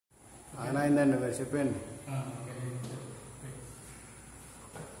ఆయన అయిందండి మీరు చెప్పండి.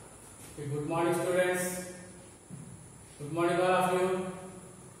 Good morning students. Good morning all of you.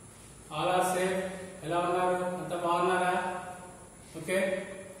 All are safe. ఎలా ఉన్నారు? అంతా బాగున్నారా? Okay.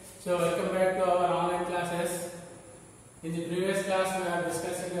 So welcome back to our online classes. In the previous class we are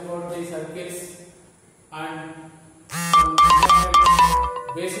discussing about the circles and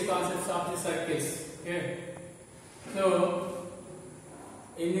basic concepts of the circles. Okay. So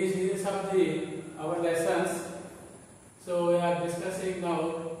in the series of our lessons, so we are discussing now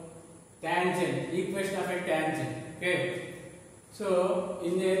tangent, equation of a tangent. Okay. So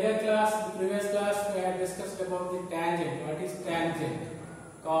in the earlier class, the previous class, we had discussed about the tangent. What is tangent?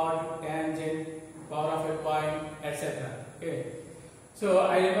 Chord, tangent, power of a point, etc. Okay. So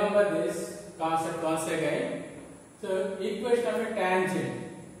I remember this concept once again. So equation of a tangent.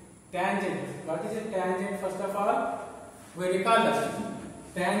 Tangent. What is a tangent? First of all, we recall that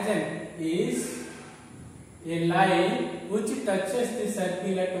tangent is a line which touches the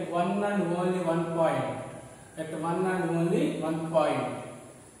circle at one and only one point. At one and only one point.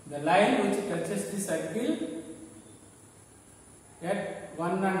 The line which touches the circle at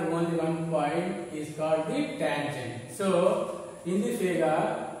one and only one point is called the tangent. So in the figure,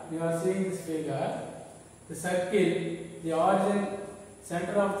 you are seeing this figure. The circle, the origin,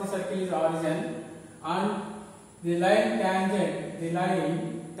 center of the circle is origin, and the line tangent, the line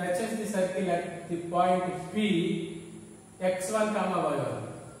touches the circle at the point P, x1, y1.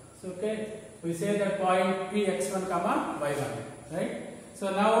 So okay, we say that point P x1, y1, right? So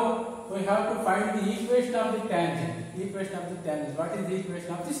now we have to find the equation of the tangent. Equation of the tangent. What is the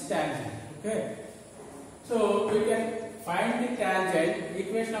equation of this tangent? Okay. So we can find the tangent,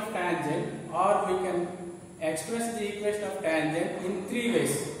 equation of tangent, or we can express the equation of tangent in three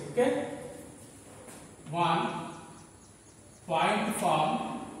ways. Okay. One, point form.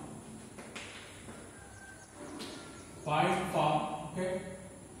 Point form. Okay.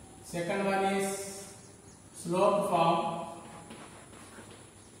 Second one is slope form.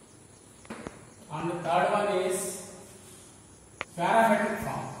 And the third one is parametric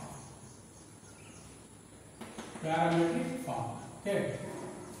form. Parametric form. Okay.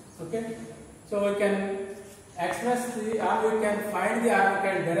 Okay. So we can express the, or we can find the, or we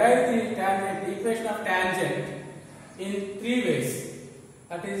can derive the tangent, equation of tangent in three ways.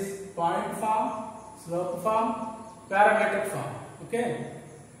 That is point form, slope form, parametric form. Okay.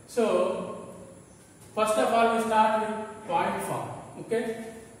 So first of all, we start with point form. Okay.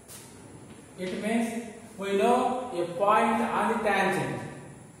 It means we know a point on the tangent.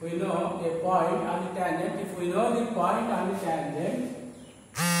 We know a point on the tangent. If we know the point on the tangent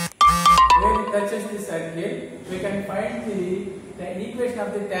where it touches the circle, we can find the equation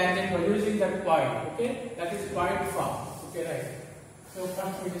of the tangent by using that point. Okay, that is point form. Okay, right. So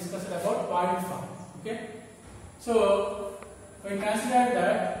first we discussed about point form. Okay, so we consider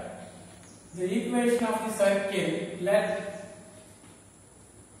that the equation of the circle, let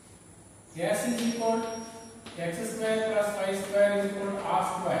S is equal to x square plus y square is equal to r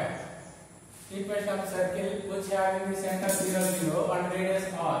square. Equation of the circle which having the center 0, 0 and radius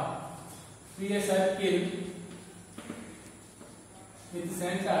r. Be a circle with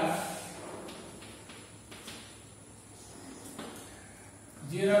center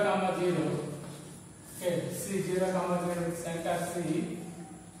 0, 0. Okay, C 0, 0 with center C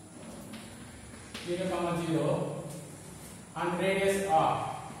 0, 0 and radius r.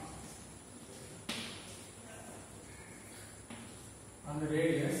 And the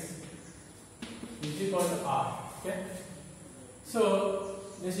radius is equal to r. Okay. So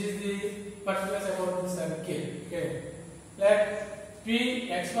this is the particulars about the circle. Okay. Let P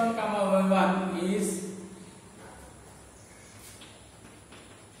x1, y1 is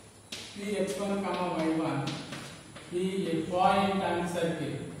P x1, y1 be a point on the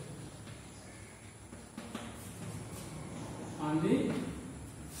circle. On the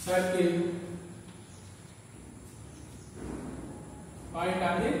circle. Point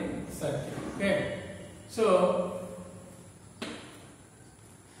on the circle. Okay. So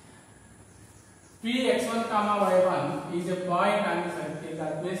P x1, y1 is a point on the circle.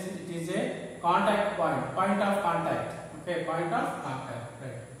 That means it is a contact point. Point of contact. Okay. Point of contact.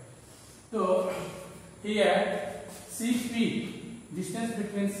 Right. So here CP, distance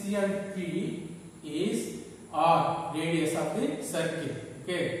between C and P, is r, radius of the circle.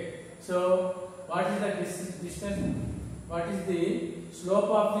 Okay. So what is the distance? What is the slope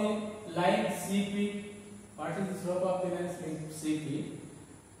of the line CP? What is the slope of the line CP?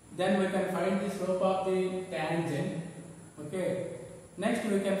 Then we can find the slope of the tangent. Okay. Next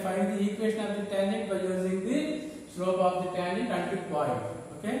we can find the equation of the tangent by using the slope of the tangent until point.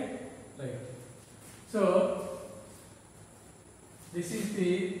 Okay. Right. So this is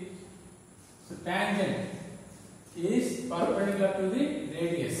the tangent is perpendicular to the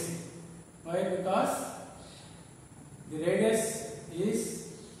radius. Why? Because the radius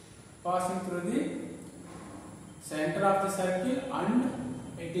is passing through the center of the circle and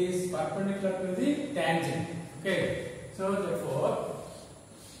it is perpendicular to the tangent. Okay. So therefore,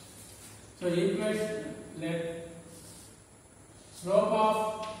 equation let slope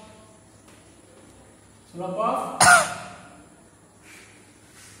of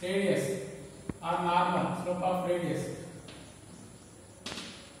radius or normal, slope of radius,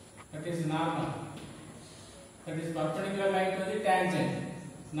 that is normal, that is perpendicular line to the tangent,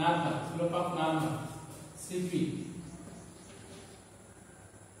 normal, slope of normal, CP,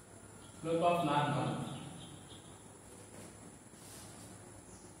 slope of normal,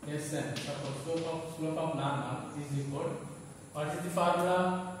 Sn, suppose slope of normal is equal, what is the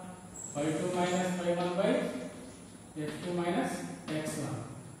formula? y2 minus y1 by x2 minus x1.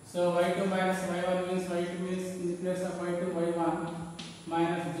 So y2 minus y1 means y2 means in place of y2 y1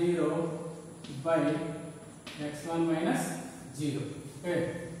 minus 0 by x1 minus 0. Okay.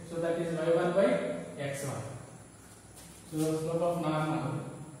 So that is y1 by x1. So slope of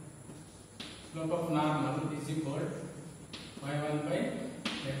normal is equal y1 by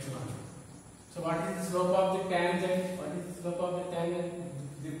x1. So what is the slope of the tangent? What is the slope of the tangent?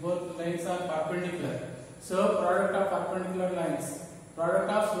 The both lines are perpendicular. So product of perpendicular lines, product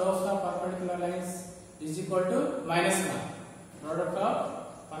of slopes of perpendicular lines is equal to minus 1. Product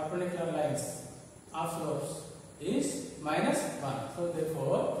of perpendicular lines of slopes is minus 1. So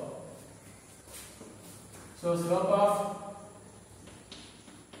therefore, slope of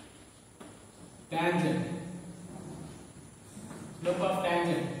tangent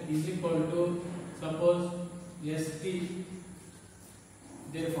is equal to, suppose, ST.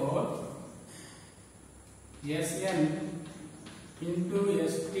 Therefore, Sn into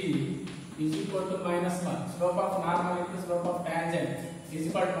ST is equal to minus 1. Slope of normal into slope of tangent is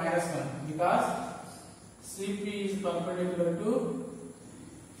equal to minus 1 because CP is perpendicular to,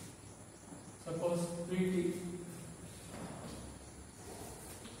 suppose, PT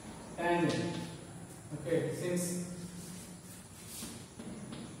tangent. Okay, since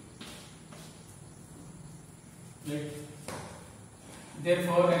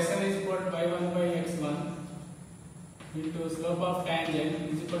therefore Sn is equal to y1 by x1 into slope of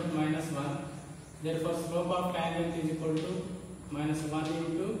tangent is equal to minus 1. Therefore slope of tangent is equal to minus 1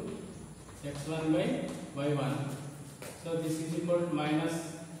 into x1 by y1. So this is equal to minus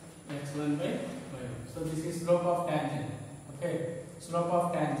x1 by y1. So this is slope of tangent. Okay, slope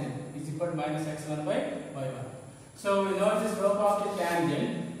of tangent is equal to minus x1 by y1. So we know the slope of the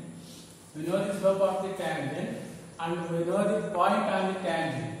tangent. And we know the point on the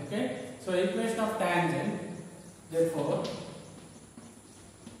tangent. Okay, so equation of tangent. Therefore,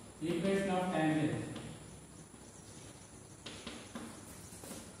 equation of tangent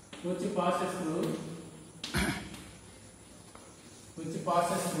which passes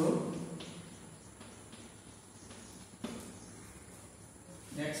through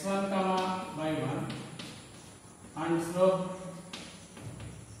x1 comma y1 and slope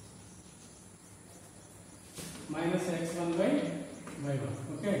minus x1 by y1.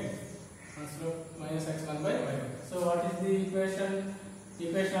 Okay, and slope minus x1 by y1. So what is the equation?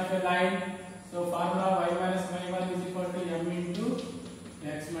 Equation of a line. So formula y minus y1 is equal to m into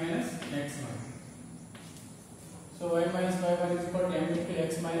x minus x1. So y minus y1 is equal to m into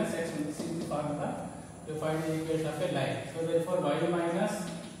x minus x1. This is the formula to find the equation of a line. So therefore y minus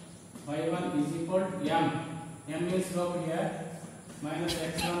y1 is equal to m. M is slope here, minus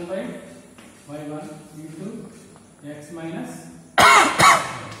x1 by y1 into x minus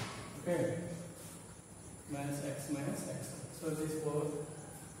x1. Okay, minus x minus x1. So this for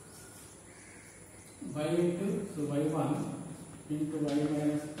y into, so y1 into y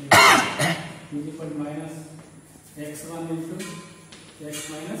minus x1 is equal to minus x1 into x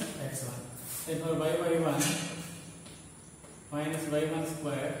minus x1. Therefore y1 minus y1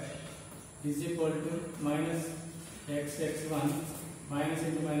 square is equal to minus x1 minus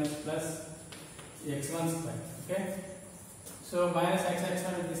into minus plus x1 square. Okay, so minus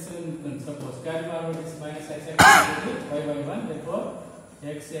x1 is this, suppose carry forward this minus x1 y1. Therefore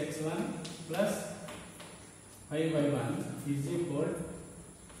x1 plus y1 is equal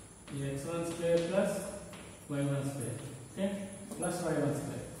to x1 square plus y1 square. Okay, plus y1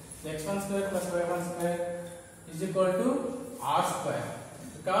 square. x1 square plus y1 square is equal to r square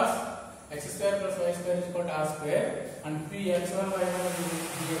because x square plus y square is equal to r square and p x1 y1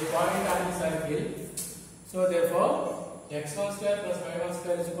 is the point on the circle. So therefore x1 square plus y1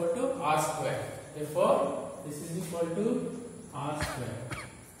 square is equal to r square. Therefore, this is equal to r square.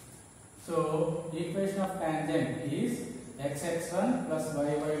 So, equation of tangent is x1 plus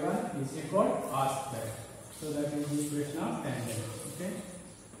y1 is equal to r square. So, that is the equation of tangent. Okay?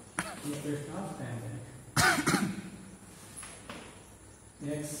 Equation of tangent.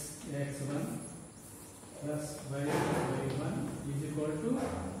 x1 plus y1 is equal to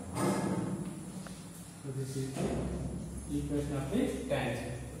r square. So, this is the equation of the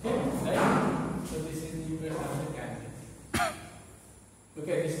tangent. Okay? Right? So, this is the equation of the tangent.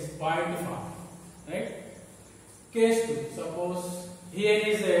 Okay, this is point form, right? Case 2. Suppose here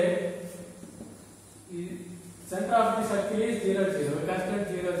is a center of the circle is 0, 0. We consider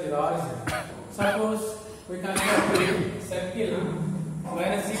 0, 0 origin. Suppose we consider the circle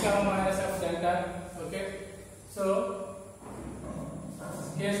minus c comma minus of center. Okay, so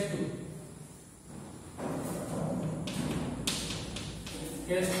case 2.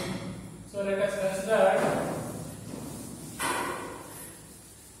 Case 2. So let us consider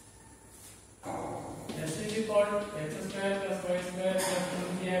x square plus y square plus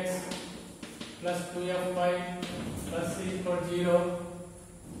 2x plus 2fy plus c equal to 0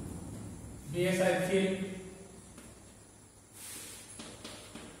 be a circle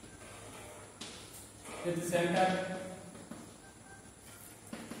with the center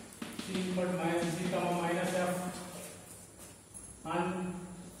c equal to minus c comma minus f and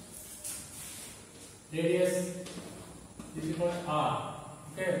radius is equal to r.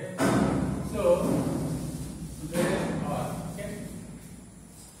 Okay, so okay.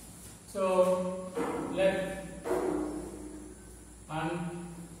 So let and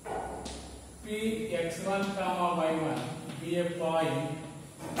p x1 comma y1 be a point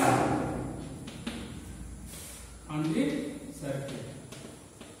on the circle.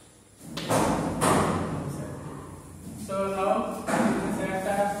 So now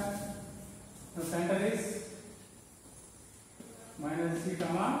the center is minus c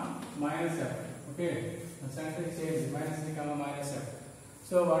comma minus f. Okay. The center is changed minus c comma minus f.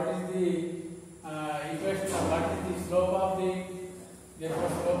 So what is the equation of what is the slope of the therefore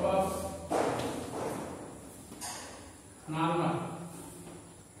slope of normal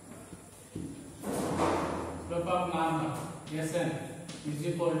Sn is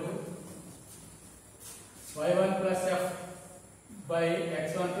equal to y1 plus f by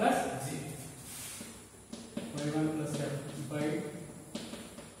x1 plus g. y1 plus f by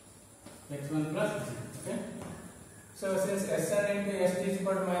x1 plus g. Okay. So since Sn into St is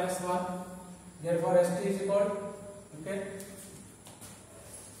equal to minus 1, therefore St is equal to, okay,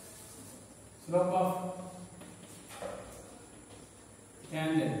 slope of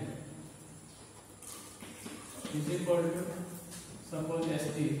tangent is equal to, suppose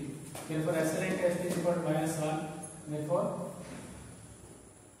St, therefore Sn into St is equal to minus 1, therefore,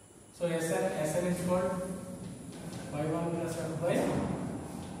 so Sn is equal to y1 plus f by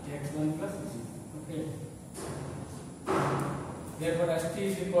x1 plus g. Okay. Therefore, St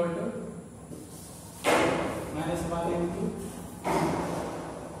is equal to minus 1 into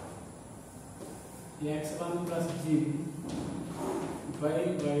x1 plus g by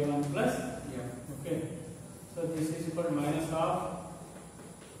y1 plus f. Okay. So this is equal to minus half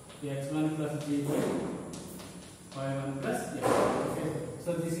x1 plus g by y1 plus f. Okay. So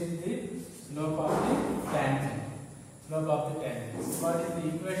this is the slope of the tangent. Slope of the tangent. So what is the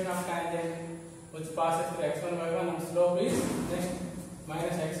equation of tangent which passes through x1 y1 and slope is next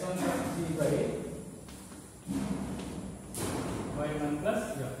minus x1 plus g by y1 plus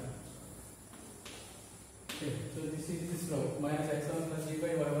f. Okay, so this is the slope minus x1 plus g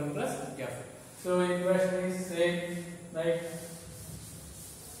by y1 plus f. So equation is same like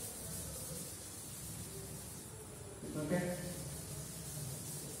okay.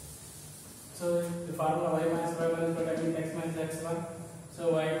 So the formula y minus y1 is equal to x minus x1. So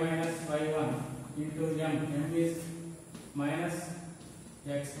y minus y1 into m is minus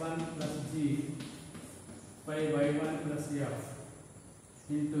x1 plus g by y1 plus f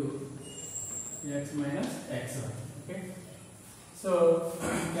into x minus x1. Okay. So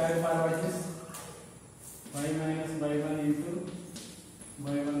carry forward this y minus y1 into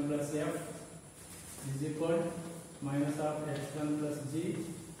y1 plus f is equal minus of x1 plus g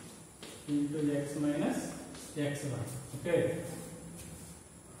into x minus x1. Okay.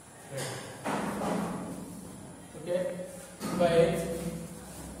 Okay. By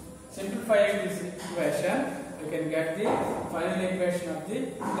simplifying this equation, you can get the final equation of the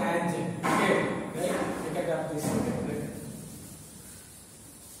tangent. Okay. Right? You can get this. Okay.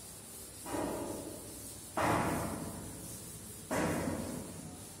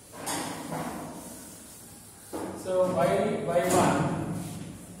 So while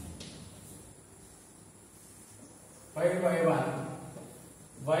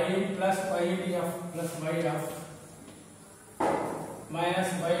plus y into f plus y of minus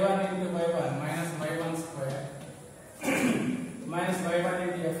y1 into y1 minus y1 square minus y1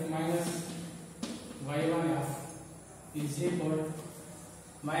 into f minus y1 f is equal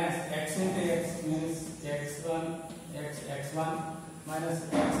minus x into x means x1 x1 minus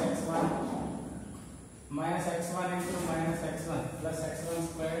x1 minus x1 into minus x1 plus x1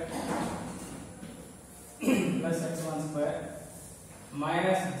 square plus x1 square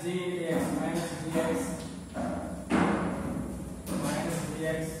minus g into x minus gx minus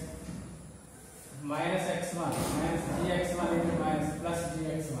gx minus x1 minus gx1 into minus plus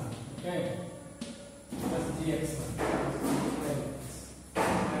gx1. Okay, plus gx1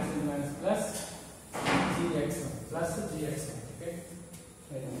 minus plus gx1 plus gx1. Okay,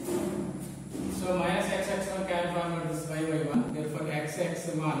 so minus x1 can form this y1, therefore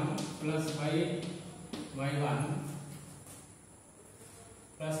x1 plus y1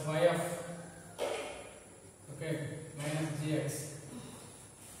 plus y of, okay, minus gx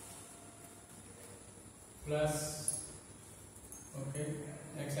plus, okay,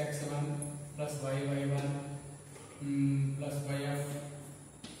 x1 plus y1 plus y of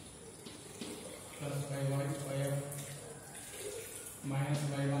plus y of minus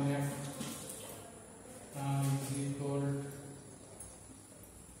y1 f is equal,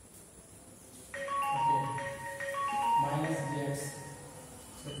 okay, minus gx,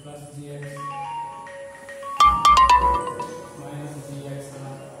 so plus gx minus gx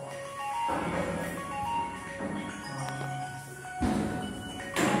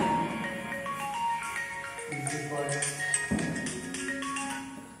is equal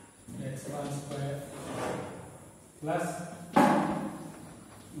x1 square plus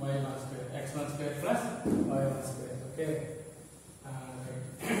y1 square, x1 square plus y1 square. Okay,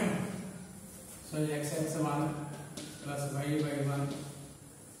 so x1 plus y1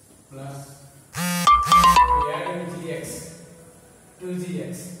 plus, we adding gx,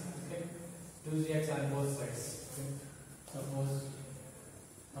 2gx, okay, 2gx on both sides. Okay, suppose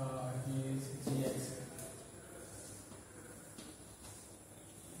is gx,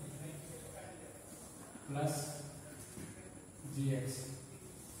 okay, plus gx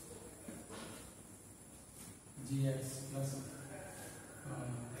plus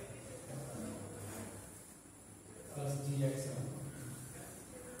plus gx.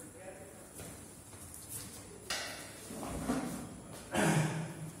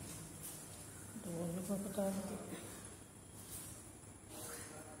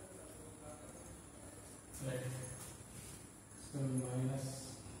 Right. So minus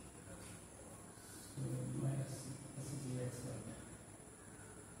plus gx.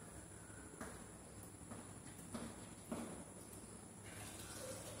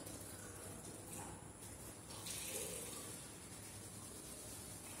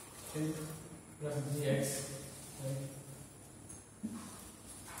 Okay, plus gx, right.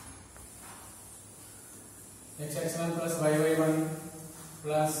 x1 plus y1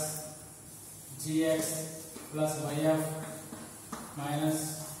 plus gx plus yf minus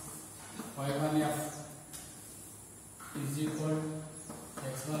y1f is equal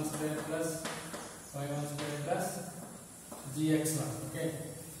x1 square plus y1 square plus gx1. Okay,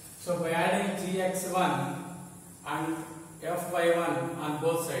 so by adding gx1 and fy1 on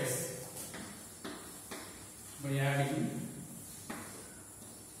both sides, by adding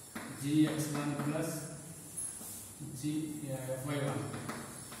gx1 plus fy1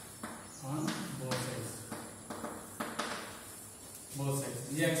 on both sides,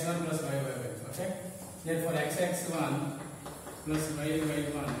 gx1 plus y1. Okay, therefore x1 plus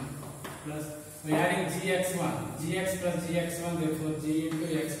y1 plus, we are adding gx1, gx plus gx1, therefore g into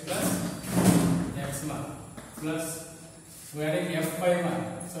x plus x1 plus, we are adding fy1,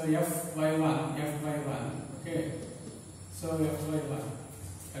 so fy1, okay, so fy1,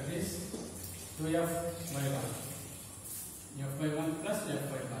 that is 2f y1, fy1 plus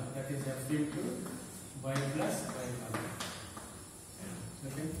fy1, that is f into y plus y1.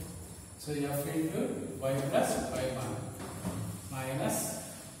 Okay, so f into y plus y1 minus,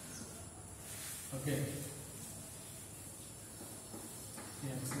 okay,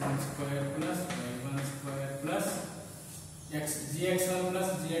 x1 square plus y1 square plus gx1 plus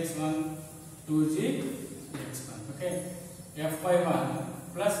gx1 2g gx1. Okay, fy1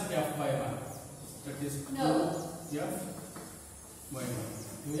 plus fy1, that is 2f y1,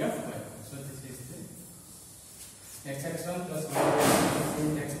 2f y1. So this is the xx1 plus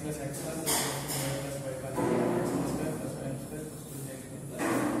y1 x plus x1 plus y plus y1 x1 square plus y square plus 2x1 plus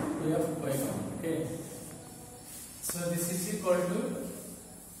 2f y1. Okay, so this is equal to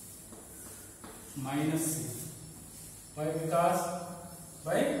minus c. Why? Because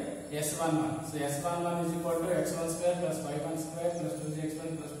by S11. So S11 is equal to x1 square plus y1 square plus 2x1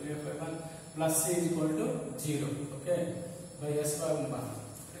 plus 2f1 plus c is equal to 0. Okay, by S11.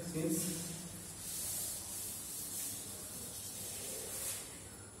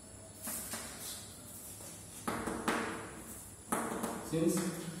 Since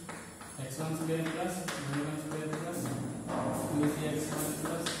x1 square plus y1 square plus 2x1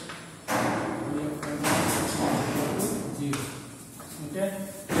 plus 2f1 is equal to 0. Okay,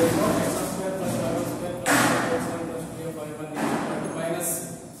 therefore x1 square plus y1 square plus 2x1 plus 2f1 is equal to minus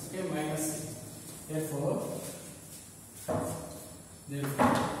c. Okay, minus c. Therefore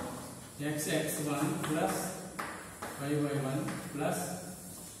xx1 plus y1 plus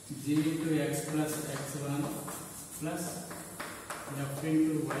g into x plus x1 plus f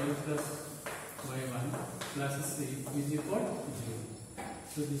into y plus y1 plus c is equal to 0.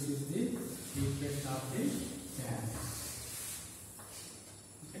 So this is the equation of the tangent.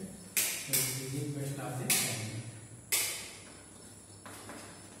 Okay, so this is the equation of the tangent.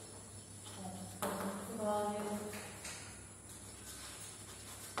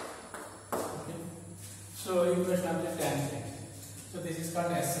 Okay, so equation of the tangent. So this is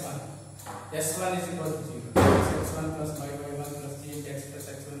called S1. S1 is equal to 0. x1 plus y1 plus g x plus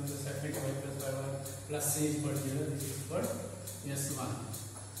x1 plus f into y plus y1 plus c is equal to 0. This is called S1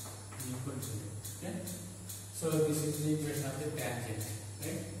 is equal to 0. Okay, so this is the equation of the tangent,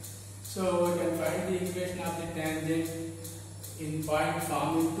 right? So we can find the equation of the tangent in point form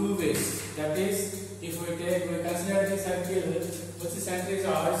in two ways. That is, if we consider the circle which the center is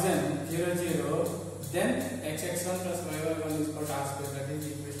origin 0 0, then xx1 plus y1 is equal to r square. That is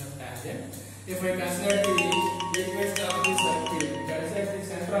the equation of tangent. If we consider the equation of the circle, that is at the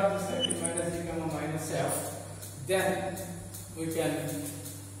center of the circle minus g comma minus f, then we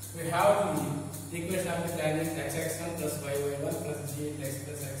have the equation of the tangent xx1 plus y1 plus g into x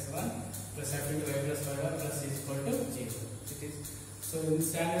plus x1 plus f into y plus y1 plus c is equal to 0. It is so in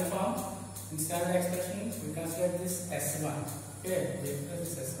standard form, in standard expression, we consider this S1. Okay, we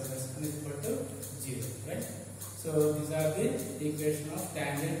express this S1 is equal to 0, right? So these are the equation of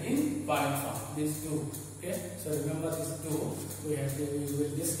tangent in point form. These two. Okay, so remember these two. We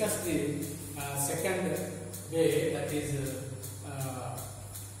will discuss the second way, that is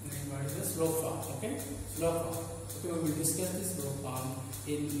what is the slope form. Okay, slope form. Okay, we will discuss the slope form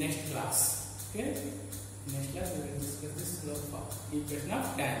in next class. Okay, next class we will discuss the slope form, equation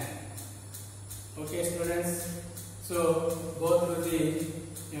of tangent. Okay, students. So go through the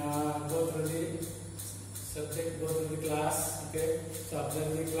subject, go through the class. Okay, so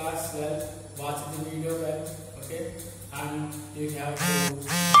observe the class well, watch the video well. Okay, and you have to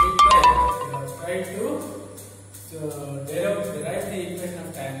try to derive the equation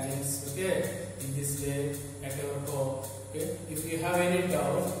of tangents. Okay, in this way at your home. Okay, if you have any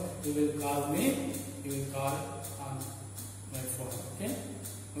doubt, you will call me. You will call on my phone. Okay,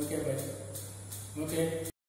 okay, bye. Okay.